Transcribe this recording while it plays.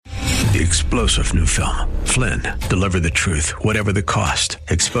The explosive new film, Flynn, deliver the truth, whatever the cost,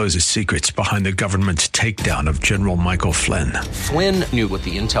 exposes secrets behind the government's takedown of General Michael Flynn. Flynn knew what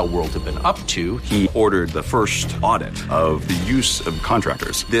the intel world had been up to. He ordered the first audit of the use of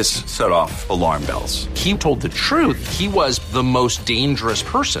contractors. This set off alarm bells. He told the truth. He was the most dangerous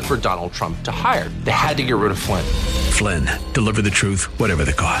person for Donald Trump to hire. They had to get rid of Flynn. Flynn, deliver the truth, whatever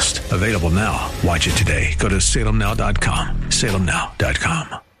the cost. Available now. Watch it today. Go to salemnow.com.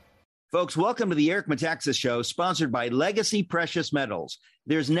 salemnow.com. Folks, welcome to the Eric Metaxas Show, sponsored by Legacy Precious Metals.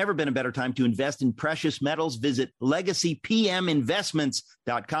 There's never been a better time to invest in precious metals. Visit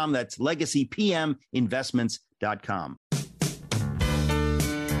LegacyPMInvestments.com. That's LegacyPMInvestments.com.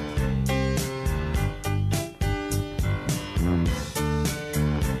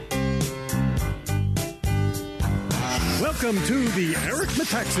 Welcome to the Eric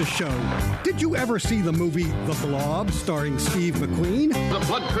Metaxas Show. Did you ever see the movie The Blob, starring Steve McQueen? The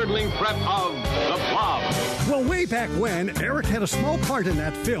blood-curdling threat of The Blob. Well, way back when, Eric had a small part in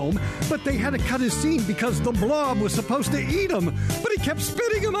that film, but they had to cut his scene because the Blob was supposed to eat him, but he kept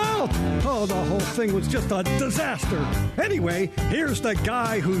spitting him out. Oh, the whole thing was just a disaster. Anyway, here's the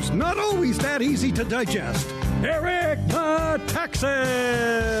guy who's not always that easy to digest, Eric Metaxas.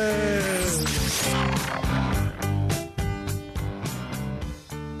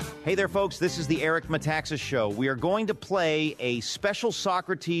 Hey there, folks. This is the Eric Metaxas Show. We are going to play a special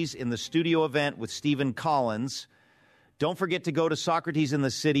Socrates in the Studio event with Stephen Collins. Don't forget to go to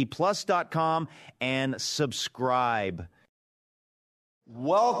SocratesInTheCityPlus.com and subscribe.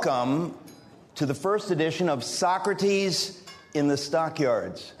 Welcome to the first edition of Socrates in the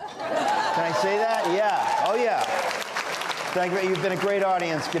Stockyards. Can I say that? Yeah. Oh, yeah. Thank you. You've been a great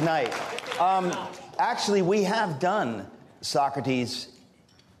audience. Good night. Actually, we have done Socrates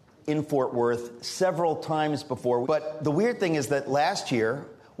in Fort Worth several times before. But the weird thing is that last year,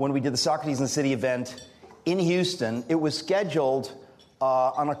 when we did the Socrates in the City event in Houston, it was scheduled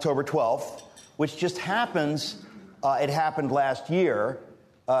on October 12th, which just happens, it happened last year,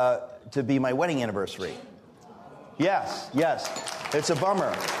 to be my wedding anniversary. Yes. It's a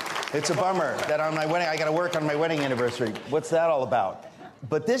bummer. It's a bummer that on my wedding, I got to work on my wedding anniversary. What's that all about?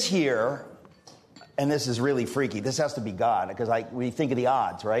 But this year, and this is really freaky. This has to be God, because we think of the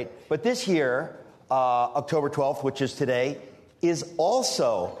odds, right? But this year, October 12th, which is today, is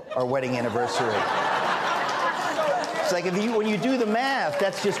also our wedding anniversary. It's like when you do the math,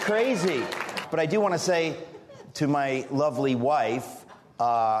 that's just crazy. But I do want to say to my lovely wife,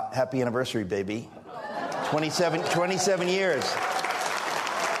 happy anniversary, baby. 27 years.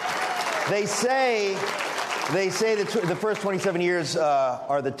 They say that the first 27 years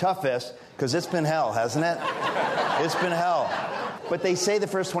are the toughest, because it's been hell, hasn't it? It's been hell. But they say the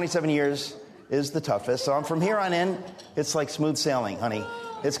first 27 years is the toughest. So from here on in, it's like smooth sailing, honey.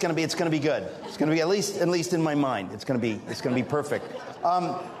 It's gonna be good. It's gonna be at least in my mind. It's gonna be perfect.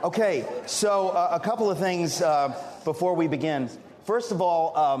 Okay. So a couple of things before we begin. First of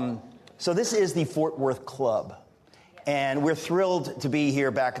all, so this is the Fort Worth Club. And we're thrilled to be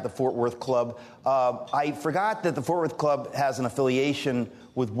here back at the Fort Worth Club. I forgot that the Fort Worth Club has an affiliation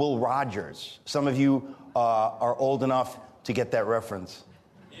with Will Rogers. Some of you are old enough to get that reference.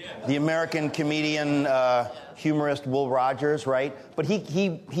 Yeah. The American comedian, humorist Will Rogers, right? But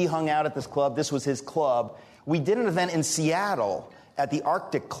he hung out at this club. This was his club. We did an event in Seattle at the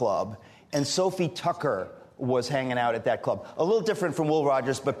Arctic Club, and Sophie Tucker was hanging out at that club. A little different from Will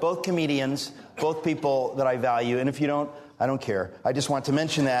Rogers, but both comedians, both people that I value. And if you don't, I don't care. I just want to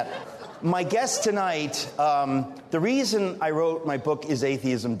mention that. My guest tonight, the reason I wrote my book, Is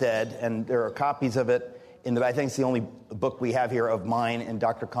Atheism Dead? And there are copies of it I think it's the only book we have here of mine and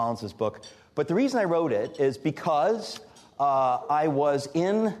Dr. Collins' book. But the reason I wrote it is because I was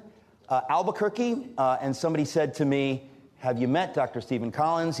in Albuquerque, and somebody said to me, have you met Dr. Stephen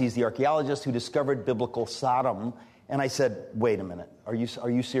Collins? He's the archaeologist who discovered biblical Sodom. And I said, wait a minute, are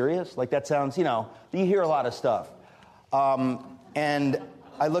you serious? Like, that sounds, you hear a lot of stuff. And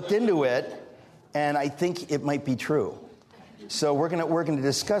I looked into it, and I think it might be true. So we're gonna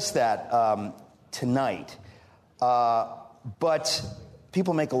discuss that tonight. But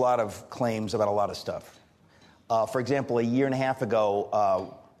people make a lot of claims about a lot of stuff. For example, a year and a half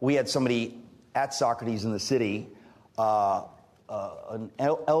ago, we had somebody at Socrates in the City, an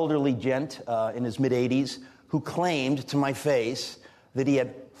elderly gent in his mid-80s, who claimed to my face that he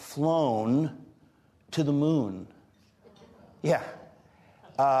had flown to the moon. Yeah.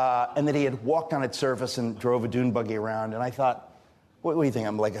 And that he had walked on its surface and drove a dune buggy around. And I thought, what do you think?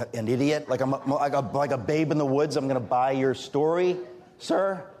 I'm like an idiot? Like I'm like a babe in the woods? I'm going to buy your story,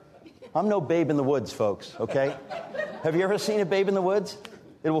 sir? I'm no babe in the woods, folks, okay? Have you ever seen a babe in the woods?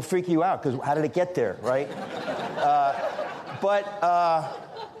 It will freak you out, because how did it get there, right? But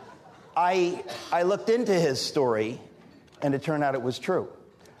I looked into his story, and it turned out it was true.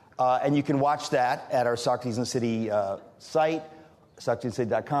 And you can watch that at our Socrates in the City site,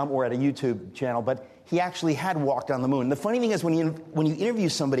 SocratesInTheCity.com, or at a YouTube channel. But he actually had walked on the moon. The funny thing is, when you interview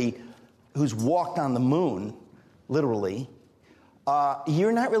somebody who's walked on the moon, literally,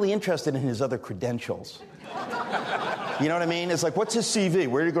 you're not really interested in his other credentials. You know what I mean? It's like, what's his CV?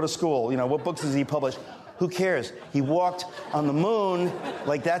 Where did he go to school? You know, what books has he published? Who cares? He walked on the moon,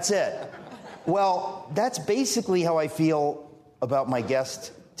 like that's it. Well, that's basically how I feel about my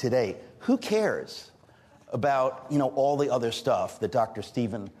guest today. Who cares about, all the other stuff that Dr.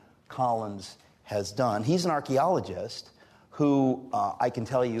 Stephen Collins has done? He's an archaeologist who, I can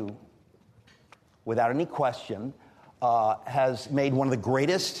tell you without any question, has made one of the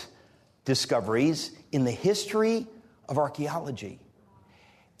greatest discoveries in the history of archaeology.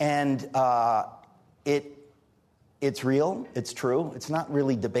 And it's real, it's true, it's not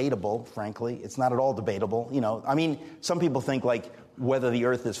really debatable, frankly. It's not at all debatable. Some people think like whether the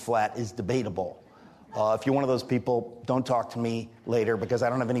earth is flat is debatable. If you're one of those people, don't talk to me later, because I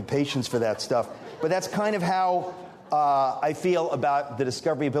don't have any patience for that stuff. But that's kind of how I feel about the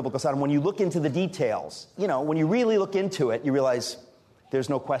discovery of biblical Sodom. When you look into the details, when you really look into it, you realize there's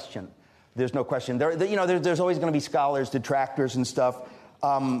no question. There's no question. There's always going to be scholars, detractors and stuff,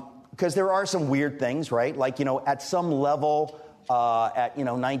 because there are some weird things, right? Like, at some level, at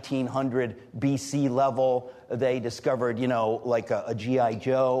 1900 BC level, they discovered, like a G.I.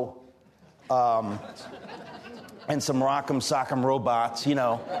 Joe, and some Rock'em Sock'em robots,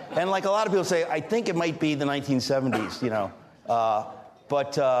 And like a lot of people say, I think it might be the 1970s,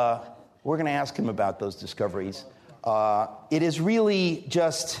 But we're going to ask him about those discoveries. It is really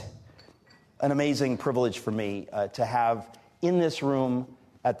just an amazing privilege for me to have in this room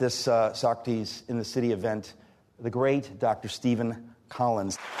at this Socrates in the City event the great Dr. Stephen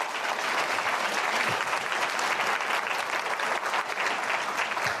Collins.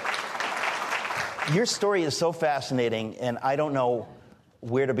 Your story is so fascinating, and I don't know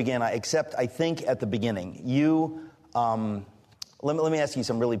where to begin, except I think at the beginning. Let me ask you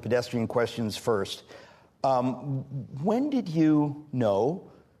some really pedestrian questions first. When did you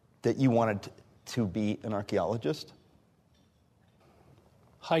know that you wanted to be an archaeologist?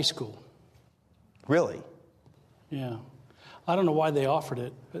 High school. Really? Yeah. I don't know why they offered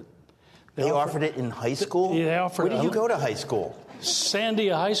it, but they offered it in high school? Yeah, they offered it. Where did you go to high school?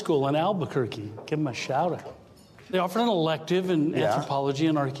 Sandia High School in Albuquerque. Give them a shout out. They offered an elective in anthropology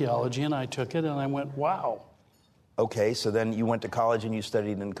and archaeology, and I took it, and I went, wow. Okay, so then you went to college and you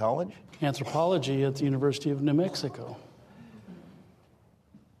studied in college? Anthropology at the University of New Mexico.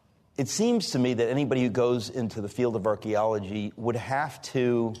 It seems to me that anybody who goes into the field of archaeology would have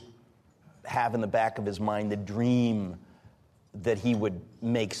to have in the back of his mind the dream that he would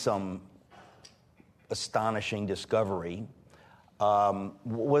make some astonishing discovery.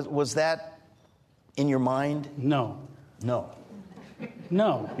 Was that in your mind? No. No.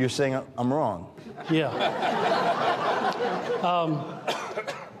 No. You're saying I'm wrong? Yeah.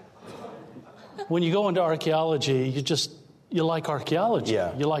 When you go into archaeology, you like archaeology.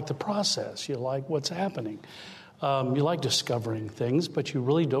 Yeah. You like the process. You like what's happening. You like discovering things, but you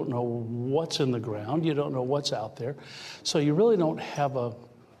really don't know what's in the ground. You don't know what's out there. So you really don't have a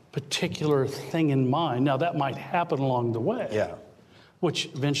particular thing in mind. Now, that might happen along the way. Yeah. Which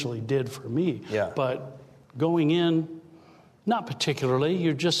eventually did for me. Yeah. But going in, not particularly.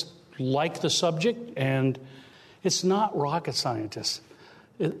 You just like the subject, and it's not rocket scientists.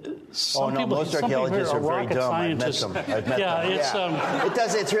 Most archaeologists are very dumb. I've met them.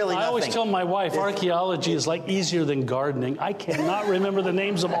 It's really nothing. I always tell my wife, archaeology is like easier than gardening. I cannot remember the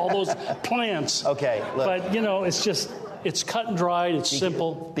names of all those plants. Okay. Look. But, it's cut and dried, it's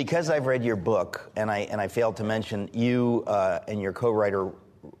simple. Because I've read your book, and I failed to mention, you and your co-writer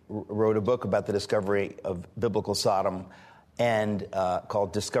wrote a book about the discovery of biblical Sodom, and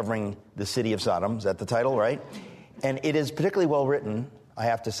called Discovering the City of Sodom. Is that the title, right? And it is particularly well written, I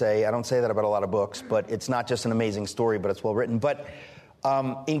have to say. I don't say that about a lot of books, but it's not just an amazing story, but it's well written. But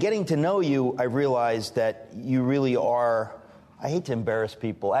in getting to know you, I realized that you really are, I hate to embarrass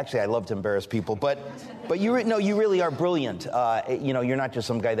people. Actually, I love to embarrass people, but you really are brilliant. You're not just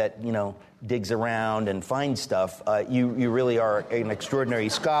some guy that, digs around and finds stuff. You really are an extraordinary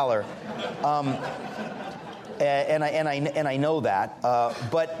scholar. And I know that.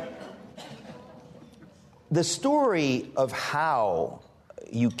 But the story of how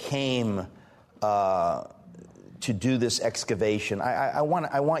you came to do this excavation, I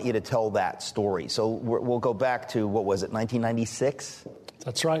want you to tell that story. So we'll go back to, what was it, 1996?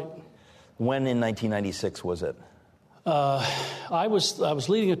 That's right. When in 1996 was it? I was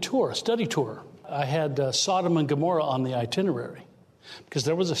leading a study tour. I had Sodom and Gomorrah on the itinerary because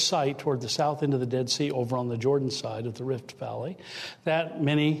there was a site toward the south end of the Dead Sea over on the Jordan side of the Rift Valley that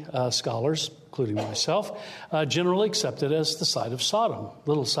many scholars, including myself, generally accepted as the site of Sodom. A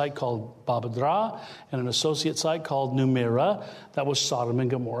little site called Babadra and an associate site called Numera. That was Sodom and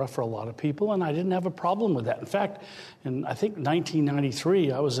Gomorrah for a lot of people, and I didn't have a problem with that. In fact, in I think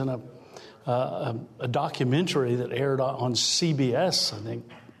 1993, I was in a documentary that aired on CBS, I think,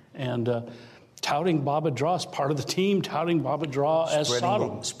 and touting Babadra as part of the team, touting Babadra as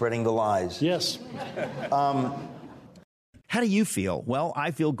Sodom. Spreading the lies. Yes. How do you feel? Well,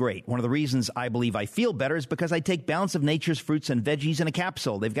 I feel great. One of the reasons I believe I feel better is because I take Balance of Nature's fruits and veggies in a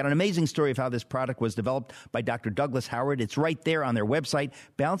capsule. They've got an amazing story of how this product was developed by Dr. Douglas Howard. It's right there on their website.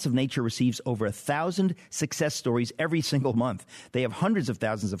 Balance of Nature receives over 1,000 success stories every single month. They have hundreds of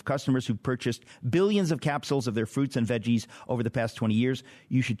thousands of customers who've purchased billions of capsules of their fruits and veggies over the past 20 years.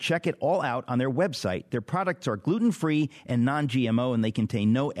 You should check it all out on their website. Their products are gluten-free and non-GMO, and they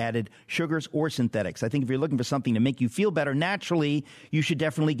contain no added sugars or synthetics. I think if you're looking for something to make you feel better naturally, you should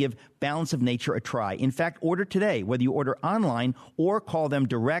definitely give Balance of Nature a try. In fact, order today. Whether you order online or call them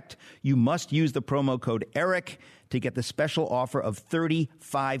direct, you must use the promo code ERIC to get the special offer of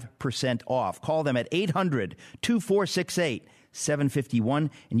 35% off. Call them at 800-2468. 751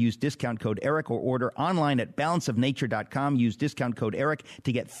 and use discount code ERIC, or order online at balanceofnature.com. Use discount code ERIC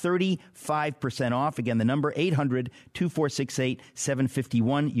to get 35% off. Again, the number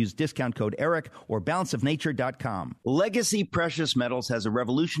 800-2468-751. Use discount code ERIC or balanceofnature.com. Legacy Precious Metals has a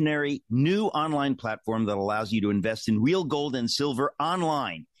revolutionary new online platform that allows you to invest in real gold and silver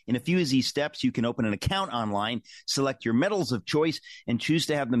online. In a few easy steps, you can open an account online, select your metals of choice, and choose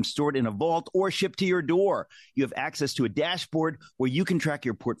to have them stored in a vault or shipped to your door. You have access to a dashboard where you can track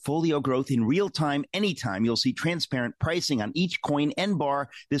your portfolio growth in real time, anytime. You'll see transparent pricing on each coin and bar.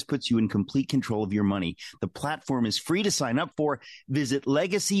 This puts you in complete control of your money. The platform is free to sign up for. Visit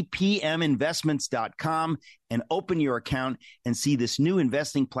LegacyPMInvestments.com and open your account and see this new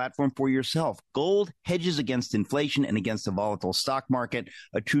investing platform for yourself. Gold hedges against inflation and against a volatile stock market.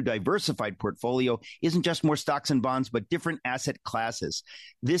 A true diversified portfolio isn't just more stocks and bonds, but different asset classes.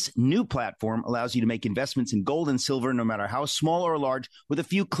 This new platform allows you to make investments in gold and silver, no matter how small or large, with a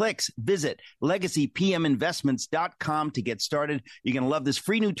few clicks. Visit LegacyPMInvestments.com to get started. You're going to love this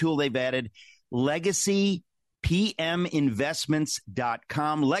free new tool they've added,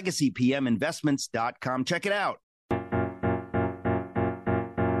 LegacyPMInvestments.com, LegacyPMInvestments.com. Check it out.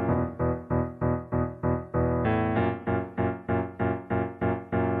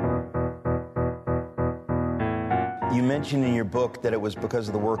 You mentioned in your book that it was because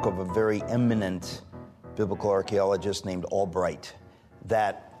of the work of a very eminent biblical archaeologist named Albright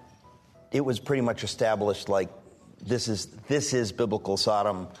that it was pretty much established like this is biblical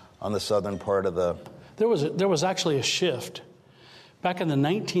Sodom on the southern part of the... There was actually a shift. Back in the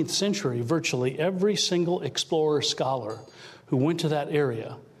 19th century, virtually every single explorer scholar who went to that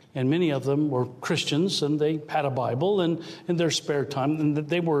area, and many of them were Christians, and they had a Bible and in their spare time, and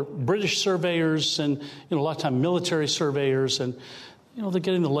they were British surveyors and a lot of time military surveyors, and they're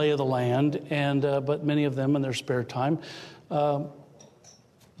getting the lay of the land. And but many of them in their spare time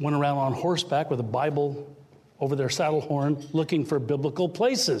went around on horseback with a Bible over their saddle horn, looking for biblical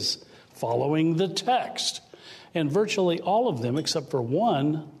places, following the text. And virtually all of them, except for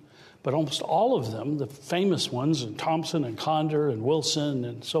one, but almost all of them, the famous ones, and Thompson and Conder and Wilson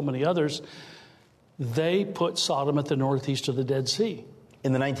and so many others, they put Sodom at the northeast of the Dead Sea.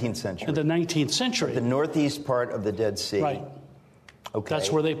 In the 19th century? In the 19th century. The northeast part of the Dead Sea. Right. Okay.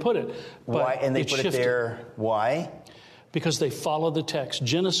 That's where they put it. But why? And they put it there. Why? Because they follow the text.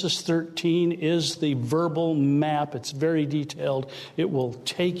 Genesis 13 is the verbal map. It's very detailed. It will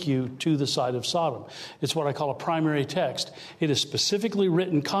take you to the site of Sodom. It's what I call a primary text. It is specifically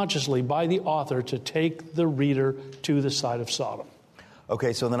written consciously by the author to take the reader to the site of Sodom.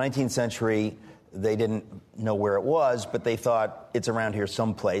 Okay, so in the 19th century, they didn't know where it was, but they thought it's around here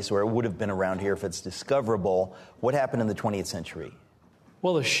someplace, or it would have been around here if it's discoverable. What happened in the 20th century?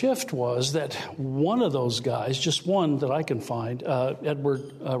 Well, the shift was that one of those guys, just one that I can find,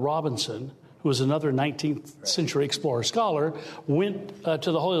 Edward Robinson, who was another 19th century explorer scholar, went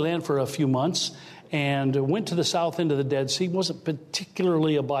to the Holy Land for a few months and went to the south end of the Dead Sea. Wasn't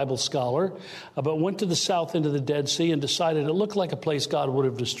particularly a Bible scholar, but went to the south end of the Dead Sea and decided it looked like a place God would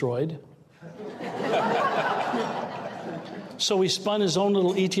have destroyed. So he spun his own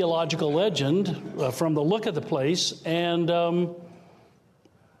little etiological legend from the look of the place, and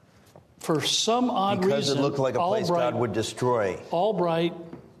For some odd reason, because it looked like a place God would destroy. Albright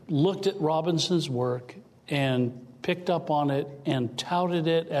looked at Robinson's work and picked up on it and touted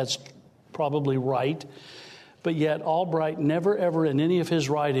it as probably right. But yet Albright never, ever in any of his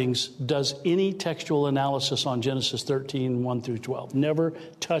writings does any textual analysis on Genesis 13, 1 through 12. Never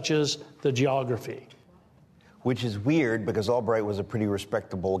touches the geography. Which is weird because Albright was a pretty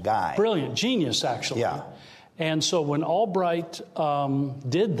respectable guy. Brilliant. Genius, actually. Yeah. And so when Albright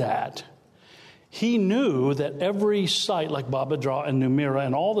did that, he knew that every site like Bab edh-Dhra and Numeira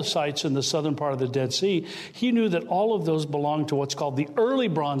and all the sites in the southern part of the Dead Sea, he knew that all of those belonged to what's called the early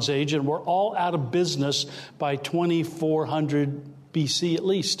Bronze Age and were all out of business by 2400 BC at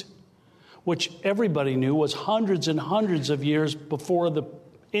least, which everybody knew was hundreds and hundreds of years before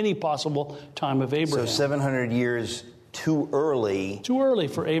any possible time of Abraham. So 700 years too early. Too early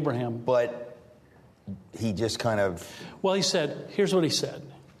for Abraham. But he just kind of... Well, here's what he said.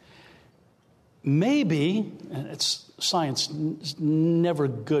 Maybe, and science is never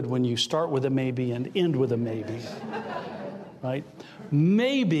good when you start with a maybe and end with a maybe, right?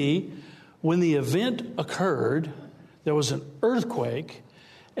 Maybe when the event occurred, there was an earthquake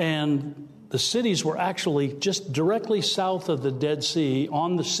and the cities were actually just directly south of the Dead Sea,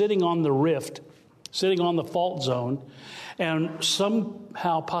 sitting on the rift, sitting on the fault zone, and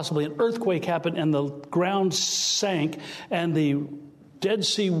somehow possibly an earthquake happened and the ground sank and the Dead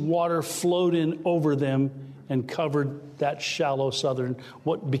Sea water flowed in over them and covered that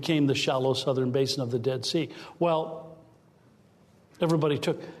what became the shallow southern basin of the Dead Sea. Well, everybody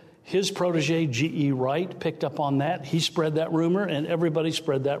took his protege, G.E. Wright, picked up on that. He spread that rumor, and everybody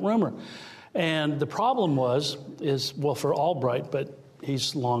spread that rumor. And the problem for Albright, but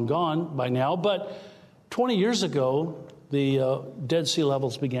he's long gone by now, but 20 years ago, the Dead Sea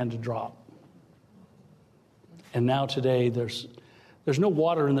levels began to drop. And now today, there's no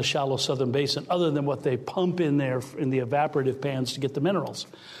water in the shallow southern basin other than what they pump in there in the evaporative pans to get the minerals.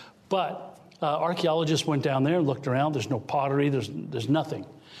 But archaeologists went down there and looked around. There's no pottery. There's nothing.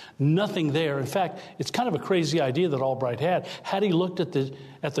 Nothing there. In fact, it's kind of a crazy idea that Albright had. Had he looked at the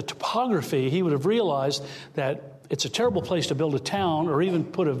topography, he would have realized that it's a terrible place to build a town or even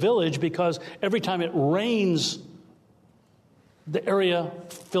put a village because every time it rains, the area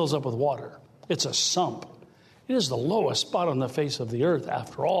fills up with water. It's a sump. It is the lowest spot on the face of the earth,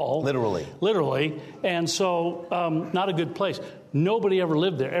 after all. Literally. And so, not a good place. Nobody ever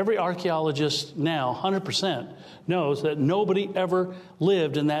lived there. Every archaeologist now, 100%, knows that nobody ever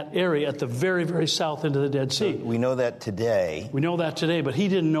lived in that area at the very, very south end of the Dead Sea. We know that today. But he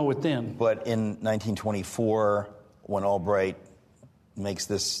didn't know it then. But in 1924, when Albright makes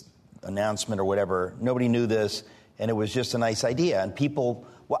this announcement or whatever, nobody knew this, and it was just a nice idea. And people,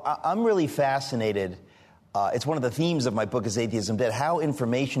 I'm really fascinated. It's one of the themes of my book is Atheism Dead, how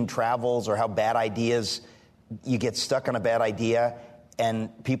information travels or how bad ideas, you get stuck on a bad idea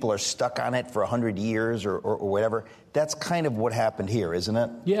and people are stuck on it for 100 years or whatever. That's kind of what happened here, isn't it?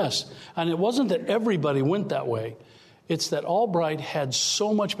 Yes. And it wasn't that everybody went that way. It's that Albright had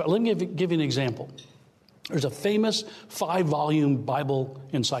so much. Let me give you an example. There's a famous 5-volume Bible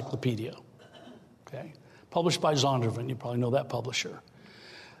encyclopedia, okay, published by Zondervan. You probably know that publisher.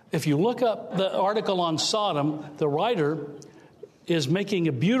 If you look up the article on Sodom, the writer is making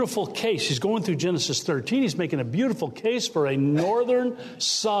a beautiful case. He's going through Genesis 13. He's making a beautiful case for a northern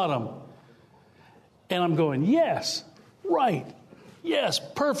Sodom. And I'm going, yes, right. Yes,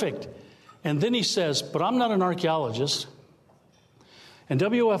 perfect. And then he says, but I'm not an archaeologist. And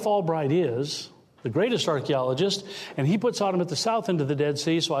W.F. Albright is the greatest archaeologist. And he puts Sodom at the south end of the Dead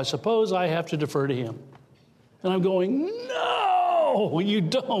Sea, so I suppose I have to defer to him. And I'm going, no, you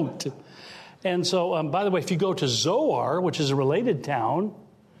don't. And so, by the way, if you go to Zoar, which is a related town,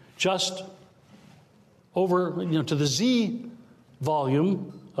 just over, to the Z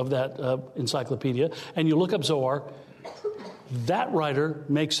volume of that encyclopedia, and you look up Zoar, that writer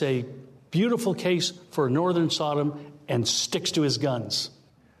makes a beautiful case for northern Sodom and sticks to his guns.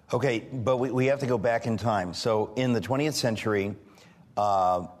 Okay, but we have to go back in time. So in the 20th century,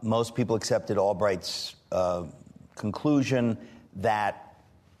 most people accepted Albright's conclusion that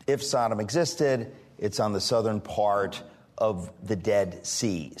if Sodom existed, it's on the southern part of the Dead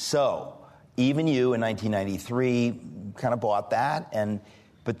Sea. So even you in 1993 kind of bought that.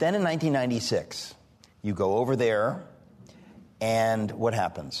 But then in 1996, you go over there, and what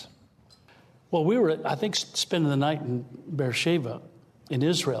happens? Well, we were, I think, spending the night in Beersheba in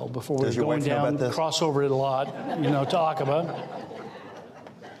Israel before we were going down, cross over it a lot, to Aqaba.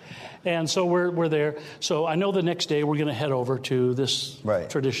 And so we're there. So I know the next day we're going to head over to this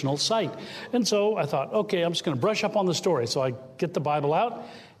traditional site. And so I thought, okay, I'm just going to brush up on the story. So I get the Bible out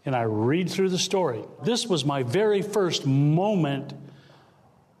and I read through the story. This was my very first moment,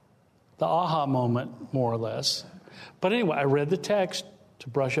 the aha moment, more or less. But anyway, I read the text to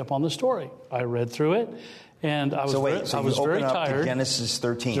brush up on the story. I read through it, and I was very tired. Genesis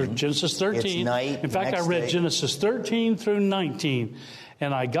 13. Genesis 13. It's night. In fact, I read Genesis 13 through 19,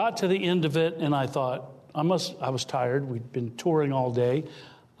 and I got to the end of it, and I thought, I was tired. We'd been touring all day.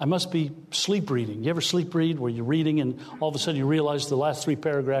 I must be sleep reading. You ever sleep read where you're reading and all of a sudden you realize the last 3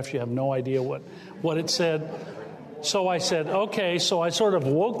 paragraphs you have no idea what it said? So I said, okay. So I sort of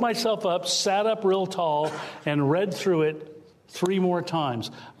woke myself up, sat up real tall, and read through it 3 more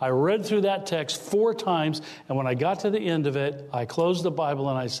times. I read through that text 4 times, and when I got to the end of it, I closed the Bible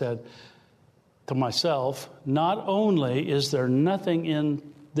and I said to myself, not only is there nothing in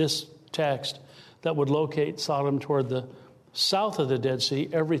this text that would locate Sodom toward the south of the Dead Sea,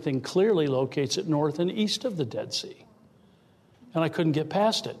 everything clearly locates it north and east of the Dead Sea. And I couldn't get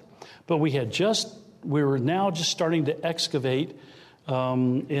past it. But we were now just starting to excavate up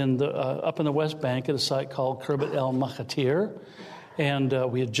in the West Bank at a site called Khirbet El Makhatir. And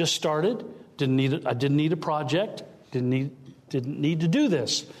we had just started. I didn't need a project. Didn't need to do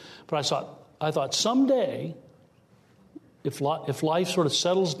this. But I thought someday, if life sort of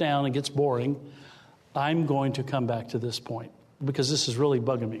settles down and gets boring, I'm going to come back to this point because this is really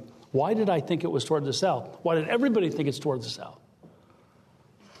bugging me. Why did I think it was toward the south? Why did everybody think it's toward the south?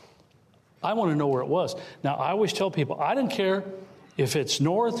 I want to know where it was. Now, I always tell people, I don't care if it's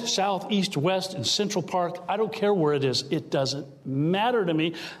north, south, east, west, in Central Park. I don't care where it is. It doesn't matter to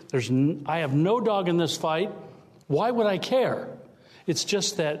me. I have no dog in this fight. Why would I care? It's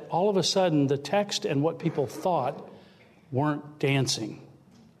just that all of a sudden the text and what people thought weren't dancing.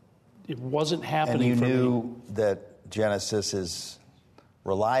 It wasn't happening for me. And you knew that Genesis is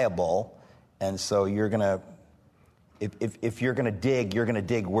reliable, and so you're going to, if you're going to dig, you're going to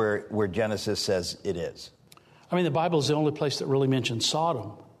dig where Genesis says it is. I mean, the Bible is the only place that really mentions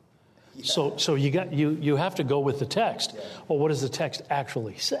Sodom. Yeah. So you have to go with the text. Yeah. Well, what does the text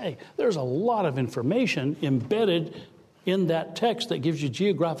actually say? There's a lot of information embedded in that text that gives you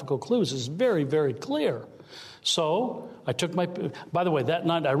geographical clues. It's very, very clear. So I took by the way, that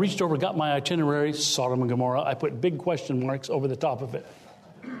night I reached over, got my itinerary, Sodom and Gomorrah. I put big question marks over the top of it.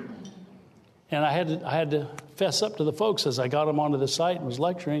 And I had to fess up to the folks as I got them onto the site and was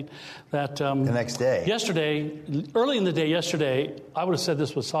lecturing that the next day. Yesterday, early in the day yesterday, I would have said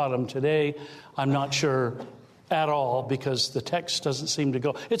this was Sodom. Today, I'm not sure at all because the text doesn't seem to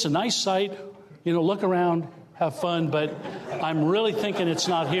go. It's a nice site, look around, have fun, but I'm really thinking it's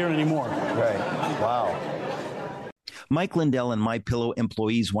not here anymore. Right. Wow. Mike Lindell and MyPillow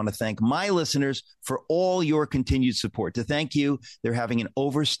employees want to thank my listeners for all your continued support. To thank you, they're having an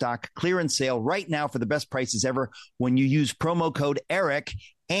overstock clearance sale right now for the best prices ever when you use promo code ERIC,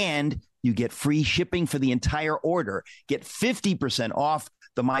 and you get free shipping for the entire order. Get 50% off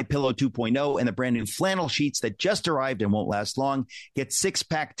the MyPillow 2.0 and the brand new flannel sheets that just arrived and won't last long. Get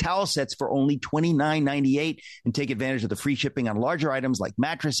 6-pack towel sets for only $29.98 and take advantage of the free shipping on larger items like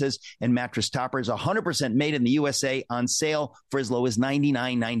mattresses and mattress toppers. 100% made in the USA, on sale for as low as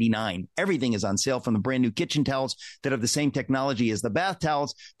 $99.99. Everything is on sale, from the brand new kitchen towels that have the same technology as the bath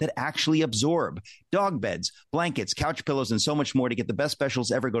towels that actually absorb, dog beds, blankets, couch pillows, and so much more. To get the best specials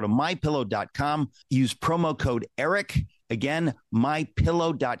ever, go to MyPillow.com. Use promo code ERIC. Again,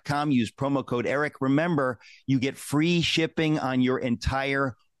 MyPillow.com. Use promo code ERIC. Remember, you get free shipping on your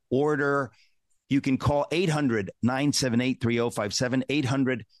entire order. You can call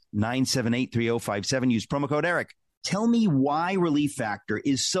 800-978-3057, 800-978-3057. Use promo code ERIC. Tell me why Relief Factor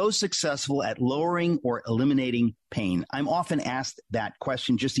is so successful at lowering or eliminating pain. I'm often asked that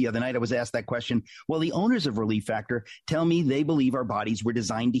question. Just the other night, I was asked that question. Well, the owners of Relief Factor tell me they believe our bodies were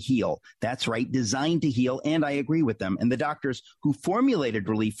designed to heal. That's right, designed to heal, and I agree with them. And the doctors who formulated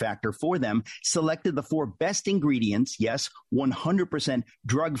Relief Factor for them selected the 4 best ingredients, yes, 100%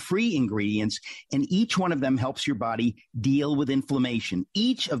 drug-free ingredients, and each one of them helps your body deal with inflammation.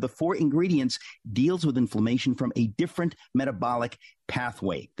 Each of the 4 ingredients deals with inflammation from a different metabolic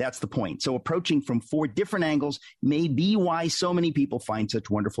pathway. That's the point. So approaching from 4 different angles may be why so many people find such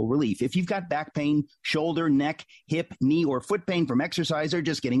wonderful relief. If you've got back pain, shoulder, neck, hip, knee, or foot pain from exercise or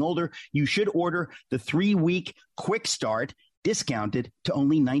just getting older, you should order the 3-week quick start, discounted to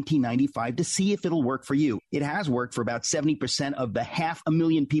only $19.95, to see if it'll work for you. It has worked for about 70% of the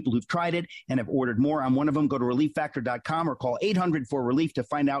 500,000 people who've tried it and have ordered more. I'm one of them. Go to ReliefFactor.com or call 800-4RELIEF to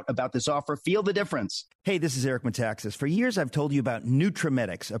find out about this offer. Feel the difference. Hey, this is Eric Metaxas. For years, I've told you about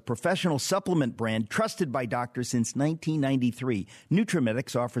Nutramedix, a professional supplement brand trusted by doctors since 1993.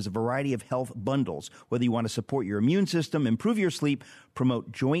 Nutramedix offers a variety of health bundles. Whether you want to support your immune system, improve your sleep,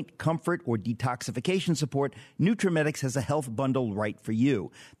 promote joint comfort, or detoxification support, NutriMedics has a health bundle right for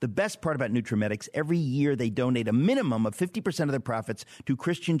you. The best part about NutriMedics, every year they donate a minimum of 50% of their profits to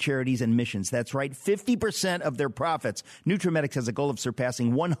Christian charities and missions. That's right, 50% of their profits. NutriMedics has a goal of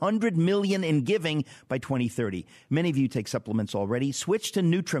surpassing $100 million in giving by 2030. Many of you take supplements already. Switch to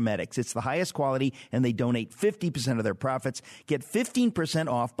NutriMedics. It's the highest quality, and they donate 50% of their profits. Get 15%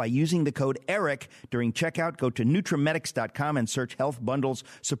 off by using the code ERIC during checkout. Go to NutriMedics.com and search health bundles.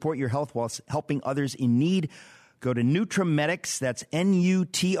 Support your health while helping others in need. Go to NutriMedics, that's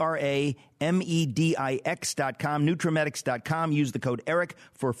NutriMedix.com, NutriMedics.com. Use the code ERIC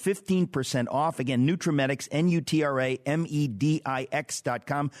for 15% off. Again, NutriMedics,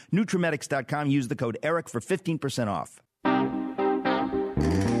 NutriMedix.com, NutriMedics.com. Use the code ERIC for 15% off.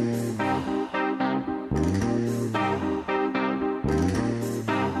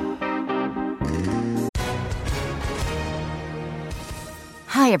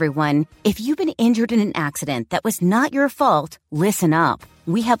 Hi, everyone. If you've been injured in an accident that was not your fault, listen up.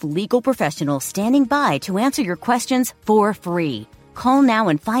 We have legal professionals standing by to answer your questions for free. Call now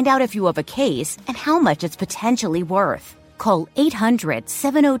and find out if you have a case and how much it's potentially worth. Call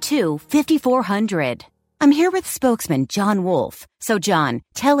 800-702-5400. I'm here with spokesman John Wolf. So, John,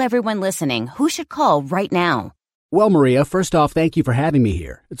 tell everyone listening who should call right now. Well, Maria, first off, thank you for having me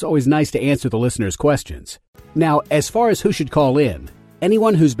here. It's always nice to answer the listeners' questions. Now, as far as who should call in,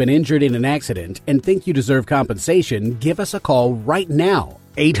 anyone who's been injured in an accident and think you deserve compensation, give us a call right now.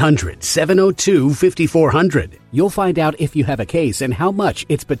 800-702-5400. You'll find out if you have a case and how much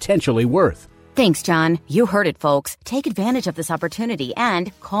it's potentially worth. Thanks, John. You heard it, folks. Take advantage of this opportunity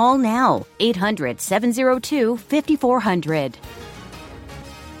and call now. 800-702-5400.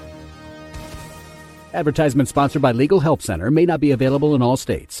 Advertisement sponsored by Legal Help Center. May not be available in all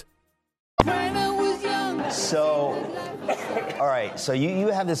states. All right, so you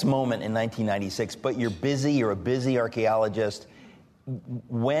have this moment in 1996, but you're busy. You're a busy archaeologist.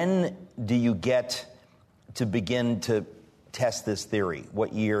 When do you get to begin to test this theory?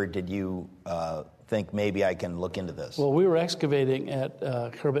 What year did you think maybe I can look into this? Well, we were excavating at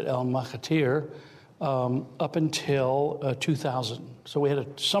Khirbet El Makhatir up until 2000. So we had a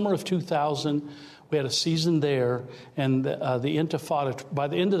summer of 2000. We had a season there, and the Intifada, by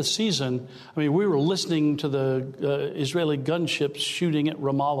the end of the season, I mean, we were listening to the Israeli gunships shooting at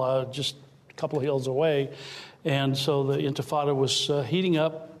Ramallah just a couple of hills away, and so the Intifada was heating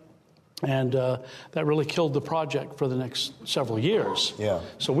up, and that really killed the project for the next several years. Yeah.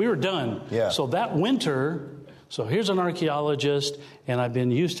 So we were done. Yeah. So that winter, so here's an archaeologist, and I've been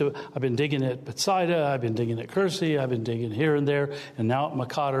digging at Bethsaida, I've been digging at Kursi, I've been digging here and there, and now at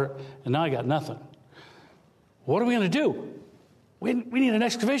Makhatir, and now I got nothing. What are we going to do? We need an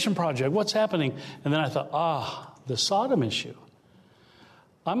excavation project. What's happening? And then I thought, the Sodom issue.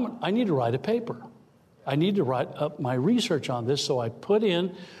 I need to write a paper. I need to write up my research on this. So I put in,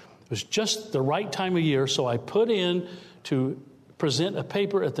 it was just the right time of year, so I put in to present a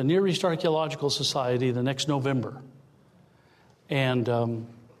paper at the Near East Archaeological Society the next November. And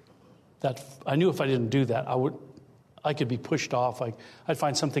that I knew if I didn't do that, I could be pushed off. I'd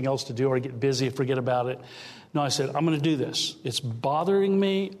find something else to do or get busy and forget about it. No, I said, I'm going to do this. It's bothering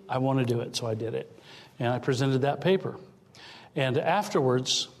me. I want to do it. So I did it. And I presented that paper. And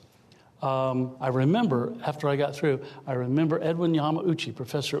afterwards, I remember, after I got through, I remember Edwin Yamauchi,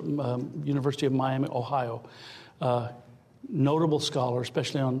 professor at University of Miami, Ohio, notable scholar,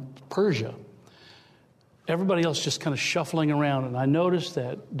 especially on Persia. Everybody else just kind of shuffling around, and I noticed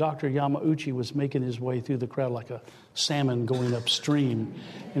that Dr. Yamauchi was making his way through the crowd like a salmon going upstream,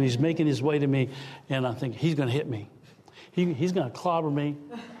 and he's making his way to me, and I think he's going to hit me. He's going to clobber me.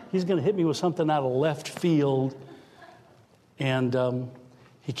 He's going to hit me with something out of left field. And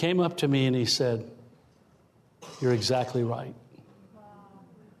he came up to me and he said, "You're exactly right."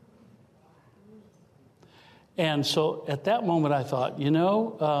 And so at that moment I thought,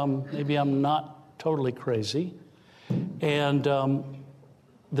 maybe I'm not totally crazy. And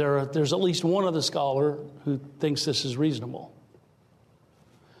there's at least one other scholar who thinks this is reasonable.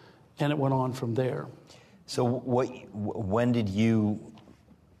 And it went on from there. So when did you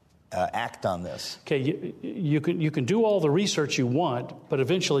act on this? Okay, you can do all the research you want, but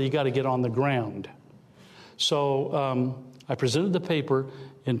eventually you got to get on the ground. So I presented the paper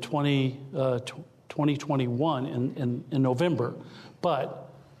in 2021 in November, but...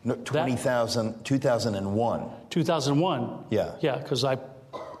 No, 2001. 2001. Yeah. Yeah, because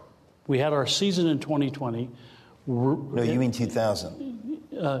we had our season in 2020. No, you mean 2000.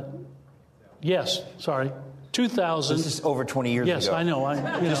 Yes, sorry. 2000. This is over 20 years ago. Yes, I know.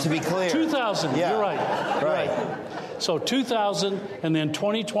 Just to be clear. 2000, yeah. You're right. Right. So 2000 and then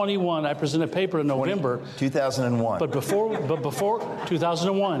 2021, I presented a paper in November. 2001. But before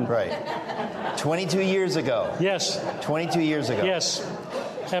 2001. Right. 22 years ago. Yes. 22 years ago. Yes.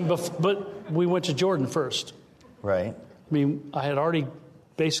 And but we went to Jordan first. Right. I mean, I had already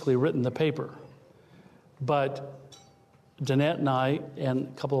basically written the paper. But Danette and I and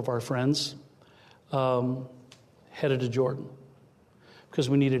a couple of our friends headed to Jordan because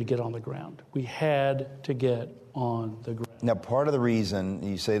we needed to get on the ground. We had to get on the ground. Now, part of the reason,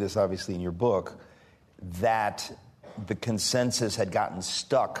 you say this obviously in your book, that the consensus had gotten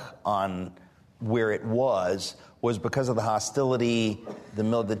stuck on where it was because of the hostility,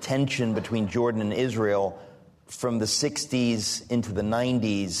 the tension between Jordan and Israel from the 60s into the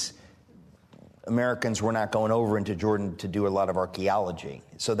 90s. Americans were not going over into Jordan to do a lot of archaeology.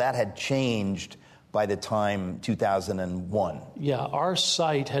 So that had changed by the time 2001. Yeah, our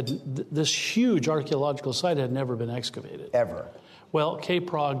site this huge archaeological site had never been excavated. Ever. Well,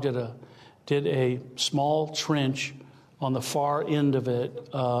 K-Prog did a small trench on the far end of it,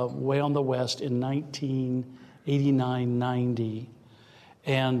 way on the west in 1989-90.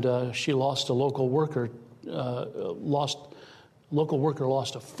 And she lost a local worker, lost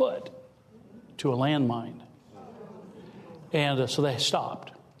a foot to a landmine. And so they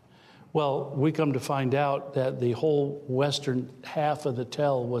stopped. Well, we come to find out that the whole western half of the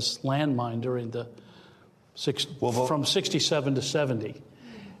tell was landmined during the from 67 to 70.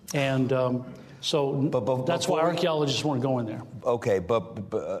 And that's why archaeologists weren't going there. Okay,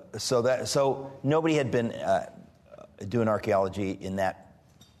 so nobody had been doing archaeology in that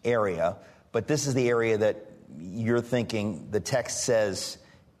area, but this is the area that you're thinking the text says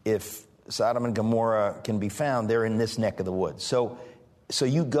if Sodom and Gomorrah can be found, they're in this neck of the woods. So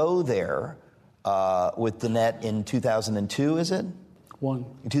you go there with Danette in 2002, is it? In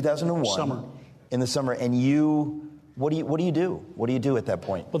 2001. Summer. In the summer, and what do you do? What do you do at that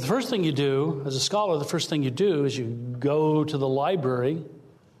point? Well, the first thing you do, as a scholar, the first thing you do is you go to the library.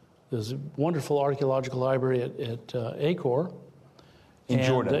 There's a wonderful archaeological library at Acor.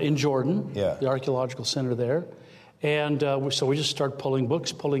 In Jordan, yeah. The archaeological center there. And so we just started pulling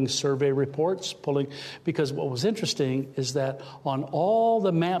books, pulling survey reports, because what was interesting is that on all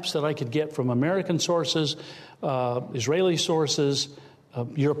the maps that I could get from American sources, Israeli sources,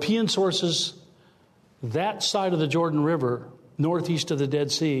 European sources, that side of the Jordan River, northeast of the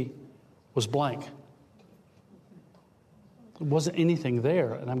Dead Sea, was blank. There wasn't anything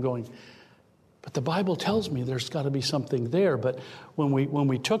there. And I'm going, but the Bible tells me there's got to be something there. But when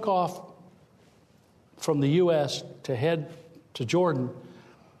we took off from the U.S. to head to Jordan,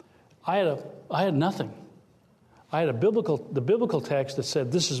 I had nothing. I had the biblical text that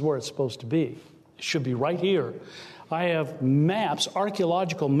said this is where it's supposed to be. It should be right here. I have maps,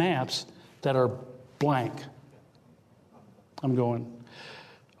 archaeological maps, that are blank. I'm going,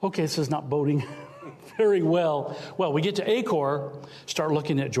 okay, this is not boding very well. Well, we get to Acor, start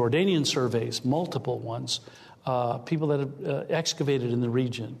looking at Jordanian surveys, multiple ones, people that have excavated in the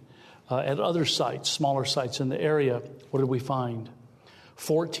region. At other sites, smaller sites in the area, what did we find?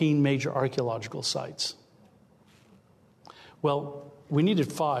 14 major archaeological sites. Well, we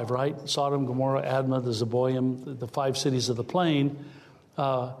needed 5, right? Sodom, Gomorrah, Admah, the Zeboim, the 5 cities of the plain.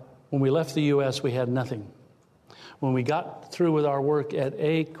 When we left the U.S., we had nothing. When we got through with our work at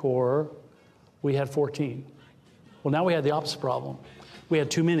Acor, we had 14. Well, now we had the opposite problem. We had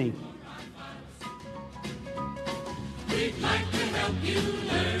too many. We'd like to help you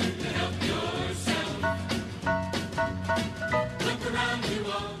learn to help yourself. Look around you,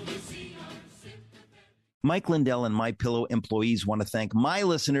 all you see are Mike Lindell and MyPillow employees want to thank my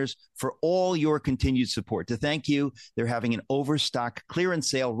listeners for all your continued support. To thank you, they're having an overstock clearance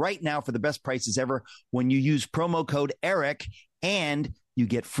sale right now for the best prices ever when you use promo code ERIC, and you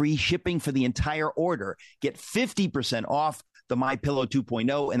get free shipping for the entire order. Get 50% off the MyPillow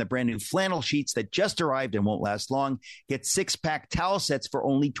 2.0 and the brand new flannel sheets that just arrived and won't last long. Get 6-pack towel sets for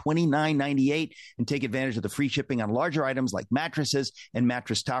only $29.98 and take advantage of the free shipping on larger items like mattresses and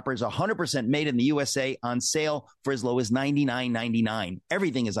mattress toppers. 100% made in the USA, on sale for as low as $99.99.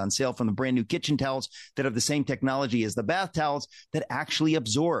 Everything is on sale, from the brand new kitchen towels that have the same technology as the bath towels that actually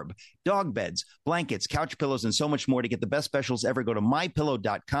absorb, dog beds, blankets, couch pillows, and so much more. To get the best specials ever, go to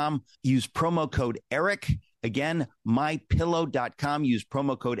MyPillow.com. Use promo code ERIC. Again, MyPillow.com. Use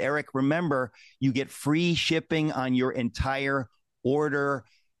promo code ERIC. Remember, you get free shipping on your entire order.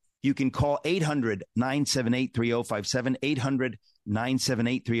 You can call 800-978-3057,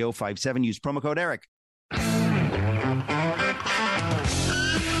 800-978-3057. Use promo code ERIC.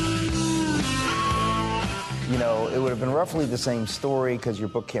 you know, it would have been roughly the same story because your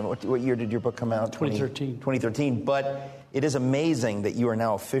book came out. What year did your book come out? 2013. 2013. But it is amazing that you are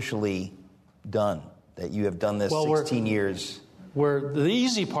now officially done, that you have done this 16 years. Where the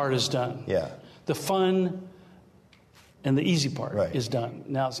easy part is done. Yeah. The fun and the easy part is done.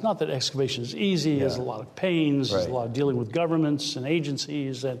 Now, it's not that excavation is easy. There's a lot of pains. There's a lot of dealing with governments and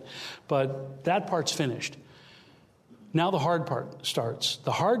agencies. But that part's finished. Now the hard part starts.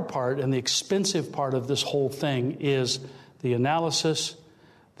 The hard part and the expensive part of this whole thing is the analysis,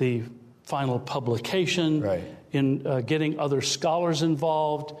 the final publication, in getting other scholars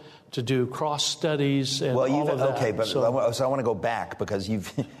involved to do cross studies and all of that. Okay, but so I want to go back because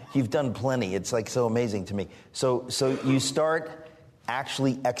you've done plenty. It's like so amazing to me. So you start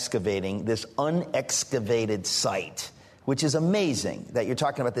actually excavating this unexcavated site, which is amazing that you're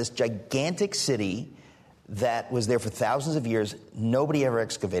talking about this gigantic city that was there for thousands of years. Nobody ever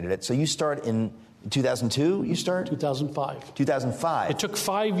excavated it. So you start in 2002, you start? 2005. 2005. It took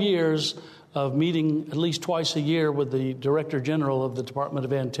 5 years of meeting at least twice a year with the Director General of the Department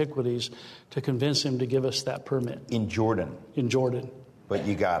of Antiquities to convince him to give us that permit. In Jordan? In Jordan. But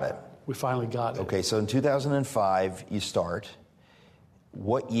you got it? We finally got it. Okay, so in 2005, you start.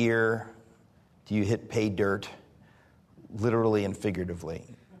 What year do you hit pay dirt, literally and figuratively?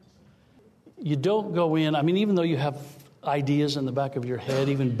 You don't go in, I mean, even though you have ideas in the back of your head,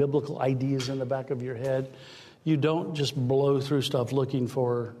 even biblical ideas in the back of your head, you don't just blow through stuff looking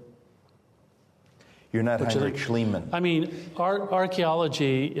for... You're not Heinrich Schliemann. I mean,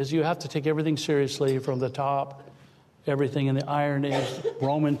 archaeology is you have to take everything seriously from the top, everything in the Iron Age,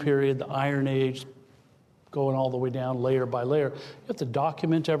 Roman period, the Iron Age, going all the way down layer by layer. You have to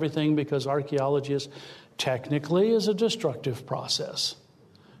document everything because archaeology is technically a destructive process.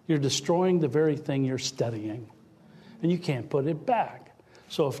 You're destroying the very thing you're studying, and you can't put it back.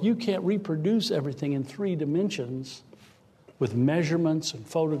 So if you can't reproduce everything in 3 dimensions with measurements and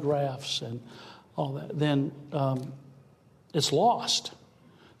photographs and all that, then it's lost.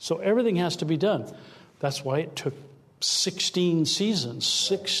 So everything has to be done. That's why it took 16 seasons,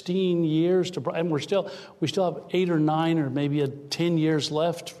 16 years to, and we still have 8 or 9 or maybe 10 years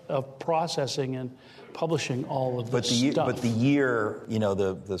left of processing and publishing all of this stuff. But the year, you know,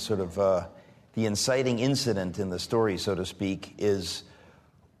 the sort of the inciting incident in the story, so to speak, is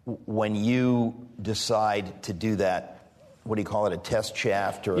when you decide to do that. What do you call it? A test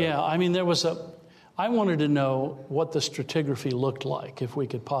shaft? Or yeah, I mean, I wanted to know what the stratigraphy looked like, if we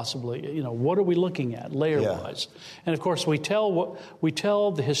could possibly, you know, what are we looking at layer-wise? Yeah. And of course, we tell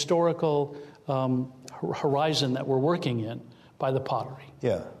the historical horizon that we're working in by the pottery.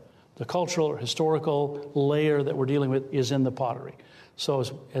 Yeah. The cultural or historical layer that we're dealing with is in the pottery. So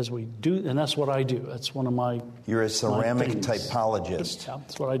as we do, and that's what I do. That's one of my... You're a ceramic typologist. Yeah,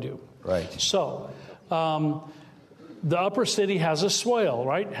 that's what I do. Right. So the upper city has a swale,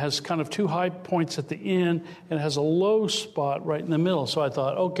 right? It has kind of 2 high points at the end, and it has a low spot right in the middle. So I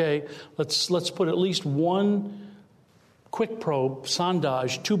thought, okay, let's put at least one quick probe,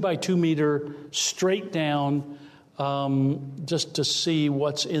 sondage, 2 by 2 meter, straight down, just to see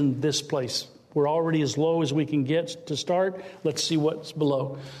what's in this place. We're already as low as we can get to start. Let's see what's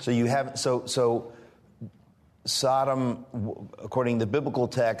below. So you have so Sodom, according to the biblical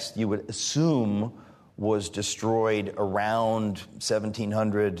text, you would assume was destroyed around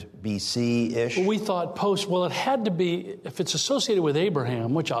 1700 BC-ish? Well, we thought it had to be, if it's associated with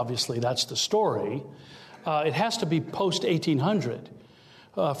Abraham, which obviously that's the story, it has to be post-1800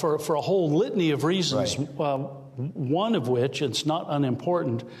 for a whole litany of reasons. Right. One of which, it's not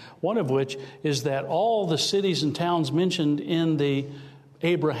unimportant, one of which is that all the cities and towns mentioned in the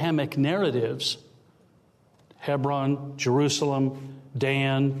Abrahamic narratives, Hebron, Jerusalem,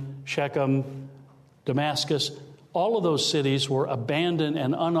 Dan, Shechem, Damascus, all of those cities were abandoned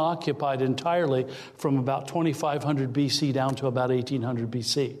and unoccupied entirely from about 2500 BC down to about 1800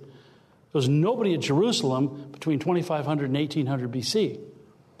 BC. There was nobody at Jerusalem between 2500 and 1800 BC.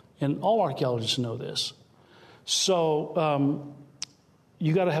 And all archaeologists know this. So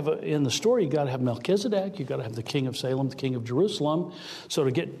you got to have, in the story, you got to have Melchizedek, you got to have the king of Salem, the king of Jerusalem. So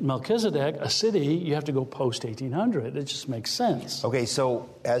to get Melchizedek, a city, you have to go post-1800. It just makes sense. Okay, so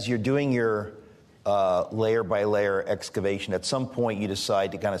as you're doing your layer by layer excavation, at some point you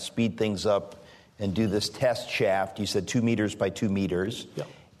decide to kind of speed things up and do this test shaft. You said 2 meters by 2 meters. Yep.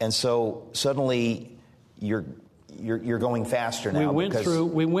 And so suddenly you're going faster now.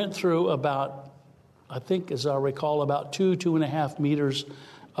 We went through about, I think, as I recall, about 2.5 meters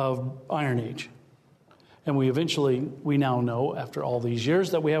of Iron Age. And we now know, after all these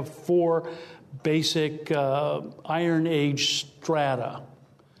years, that we have 4 basic Iron Age strata.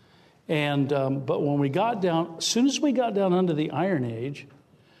 And but when we got down, as soon as we got down under the Iron Age,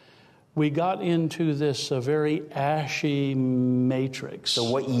 we got into this very ashy matrix. So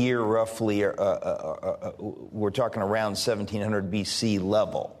what year roughly, we're talking around 1700 BC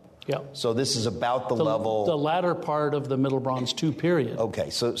level? Yeah. So this is about the level... The latter part of the Middle Bronze II period. Okay,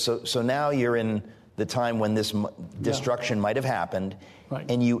 so now you're in the time when this destruction might have happened,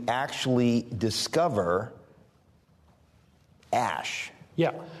 right. And you actually discover ash.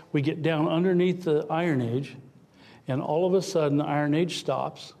 Yeah, we get down underneath the Iron Age, and all of a sudden the Iron Age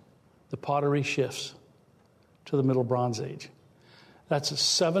stops. The pottery shifts to the Middle Bronze Age. That's a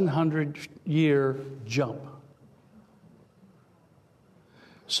 700-year jump.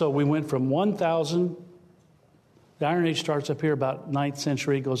 So we went from 1,000, the Iron Age starts up here about 9th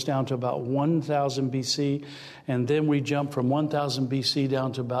century, goes down to about 1,000 BC, and then we jump from 1,000 BC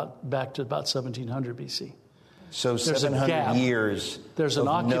down to back to about 1,700 BC. So 700 years There's of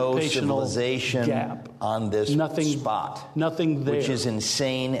an occupational no civilization gap. On this spot. Nothing there. Which is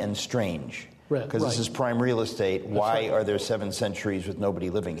insane and strange. Because this is prime real estate. Why are there 7 centuries with nobody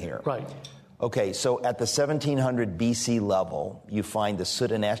living here? Right. Okay, so at the 1700 BC level, you find the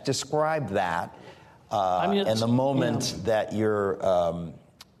soot and ash. Describe that. And the moment that you're,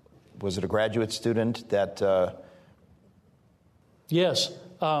 was it a graduate student that... Yes.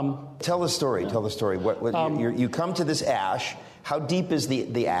 Tell the story. You come to this ash. How deep is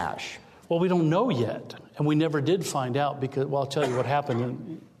the ash? Well, we don't know yet, and we never did find out because, well, I'll tell you what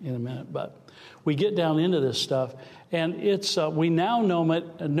happened in a minute. But we get down into this stuff, and it's we now know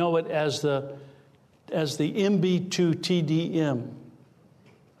it as the MB2TDM,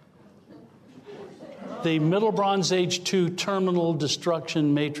 the Middle Bronze Age II Terminal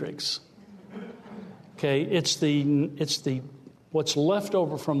Destruction Matrix. Okay, it's the what's left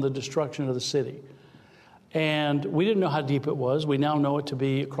over from the destruction of the city. And we didn't know how deep it was. We now know it to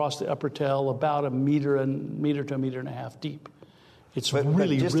be across the upper tail about a meter to a meter and a half deep. It's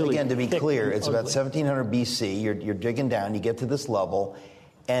really again, to be clear, it's about 1700 BC. You're digging down. You get to this level,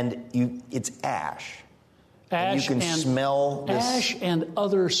 and it's ash. And you can smell this. Ash and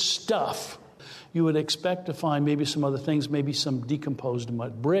other stuff. You would expect to find maybe some other things, maybe some decomposed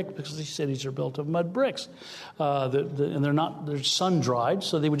mud brick, because these cities are built of mud bricks. And they're sun-dried,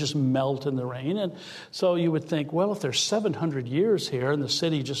 so they would just melt in the rain. And so you would think, well, if there's 700 years here and the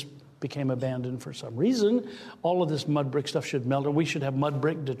city just became abandoned for some reason, all of this mud brick stuff should melt, and we should have mud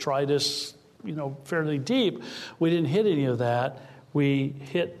brick detritus, fairly deep. We didn't hit any of that. We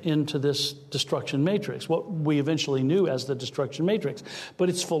hit into this destruction matrix, what we eventually knew as the destruction matrix. But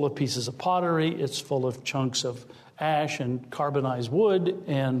it's full of pieces of pottery, it's full of chunks of ash and carbonized wood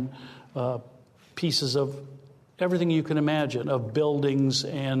and pieces of everything you can imagine, of buildings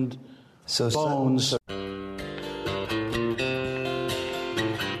and bones.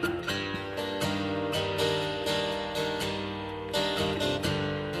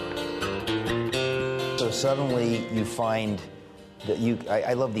 So suddenly you find...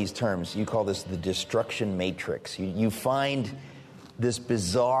 I love these terms. You call this the destruction matrix. You find this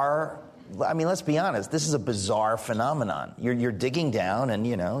bizarre... I mean, let's be honest. This is a bizarre phenomenon. You're digging down and,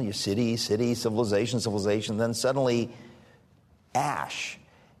 your city, civilization, then suddenly ash.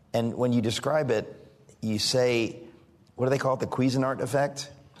 And when you describe it, you say, what do they call it, the Cuisinart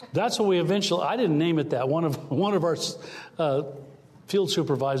effect? That's what we eventually... I didn't name it that. One of our field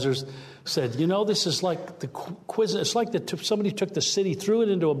supervisors said, this is like the it's like somebody took the city, threw it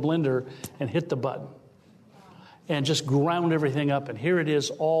into a blender, and hit the button, and just ground everything up, and here it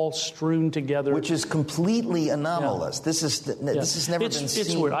is, all strewn together, which is completely anomalous. Yeah. This has never been seen.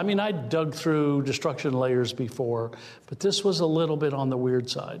 It's weird. I mean, I dug through destruction layers before, but this was a little bit on the weird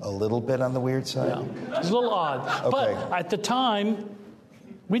side. A little bit on the weird side. Yeah, it's a little odd. Okay. But at the time,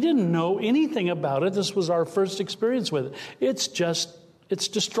 we didn't know anything about it. This was our first experience with it. It's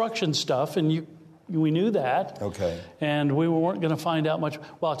destruction stuff, and we knew that. Okay. And we weren't going to find out much.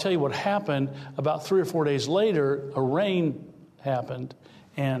 Well, I'll tell you what happened. About 3 or 4 days later, a rain happened.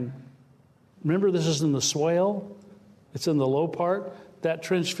 And remember, this is in the swale. It's in the low part. That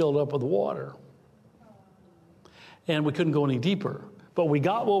trench filled up with water. And we couldn't go any deeper. But we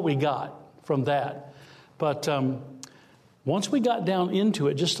got what we got from that. But once we got down into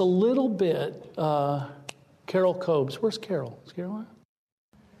it, just a little bit, Carol Cobes. Where's Carol? Is Carol on?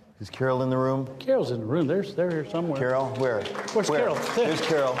 Is Carol in the room? Carol's in the room. They're here somewhere. Carol? Where? Where's Carol? There's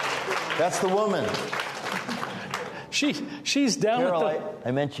Carol. That's the woman. She's down Carol, at the...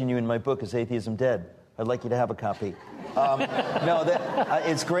 I mentioned you in my book, Is Atheism Dead? I'd like you to have a copy.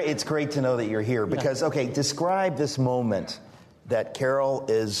 It's great. It's great to know that you're here because, okay, describe this moment that Carol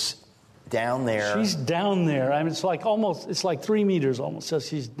is down there. She's down there. I mean, it's like 3 meters almost. So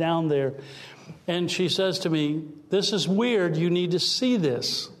she's down there. And she says to me, "This is weird. You need to see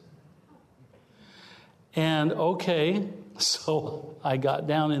this." And okay, so I got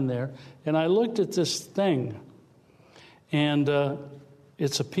down in there and I looked at this thing. And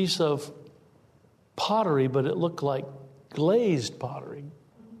it's a piece of pottery, but it looked like glazed pottery.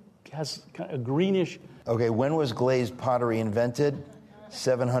 It has kind of a greenish. Okay, when was glazed pottery invented?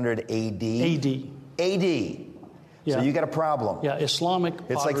 700 AD? AD. Yeah. So you got a problem. Yeah, Islamic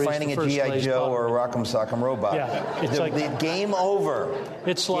pottery. It's like finding a G.I. Joe or a Rock'em Sock'em robot. Yeah, it's game over.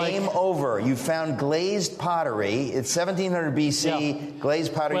 It's like game over. You found glazed pottery. It's 1700 BC. Yeah.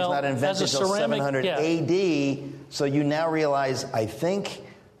 Glazed pottery is not invented until 700 AD. So you now realize, I think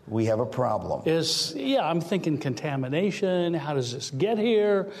we have a problem. I'm thinking contamination. How does this get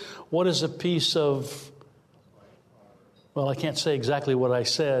here? What is a piece of... Well, I can't say exactly what I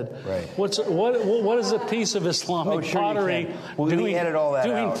said. Right. What is a piece of Islamic pottery we edit all that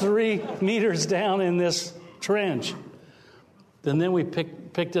doing out. 3 meters down in this trench? And then we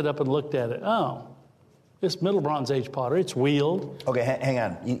picked it up and looked at it. Oh, it's Middle Bronze Age pottery. It's wheeled. Okay, hang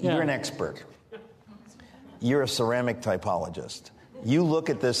on. You're an expert. You're a ceramic typologist. You look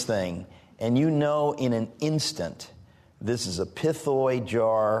at this thing, and you know in an instant this is a pithoi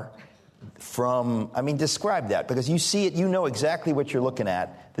jar describe that, because you see it, you know exactly what you're looking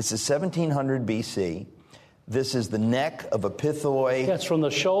at. This is 1700 BC. This is the neck of a pithoi. That's from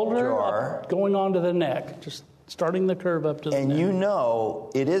the shoulder jar. Going on to the neck, just starting the curve up to the neck. And you know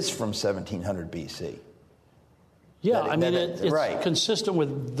it is from 1700 BC. Yeah, it's consistent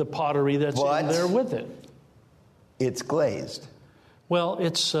with the pottery that's in there with it. It's glazed. Well,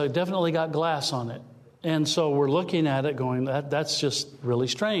 it's definitely got glass on it. And so we're looking at it going, that's just really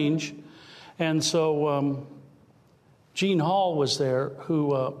strange. And so Gene Hall was there,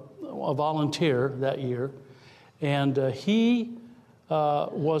 who a volunteer that year, and he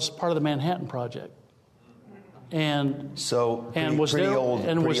was part of the Manhattan Project. And was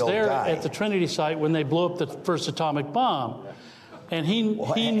there at the Trinity site when they blew up the first atomic bomb. And he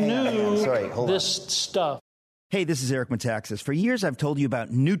knew this stuff. Hey, this is Eric Metaxas. For years, I've told you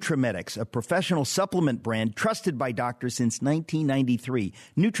about Nutramedix, a professional supplement brand trusted by doctors since 1993.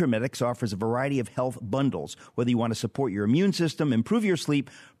 Nutramedix offers a variety of health bundles. Whether you want to support your immune system, improve your sleep,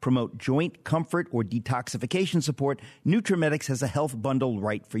 promote joint comfort, or detoxification support, Nutramedix has a health bundle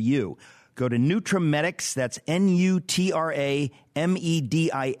right for you. Go to Nutramedix, that's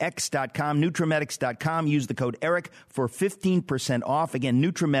NUTRAMEDIX.com, Nutramedix.com. Use the code ERIC for 15% off. Again,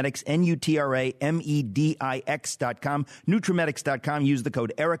 Nutramedix, NUTRAMEDIX.com, Nutramedix.com. Use the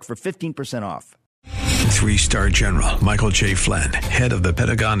code ERIC for 15% off. 3-star General Michael J. Flynn, head of the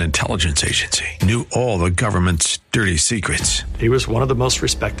Pentagon Intelligence Agency, knew all the government's dirty secrets. He was one of the most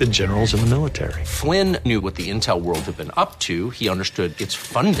respected generals in the military. Flynn knew what the intel world had been up to. He understood its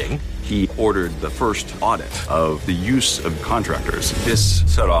funding. He ordered the first audit of the use of contractors. This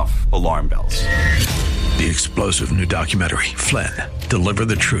set off alarm bells. The explosive new documentary, Flynn, Deliver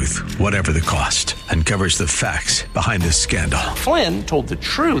the Truth, Whatever the Cost, uncovers the facts behind this scandal. Flynn told the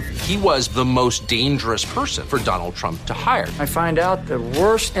truth. He was the most dangerous person for Donald Trump to hire. I find out the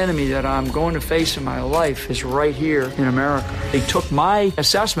worst enemy that I'm going to face in my life is right here in America. They took my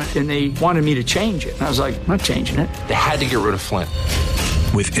assessment and they wanted me to change it. And I was like, I'm not changing it. They had to get rid of Flynn.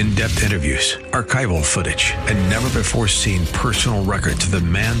 With in-depth interviews, archival footage, and never-before-seen personal records of the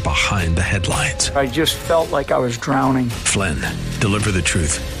man behind the headlines. I just felt like I was drowning. Flynn, Deliver the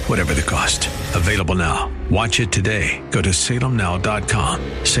Truth, Whatever the Cost. Available now. Watch it today. Go to salemnow.com.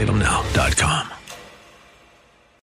 salemnow.com.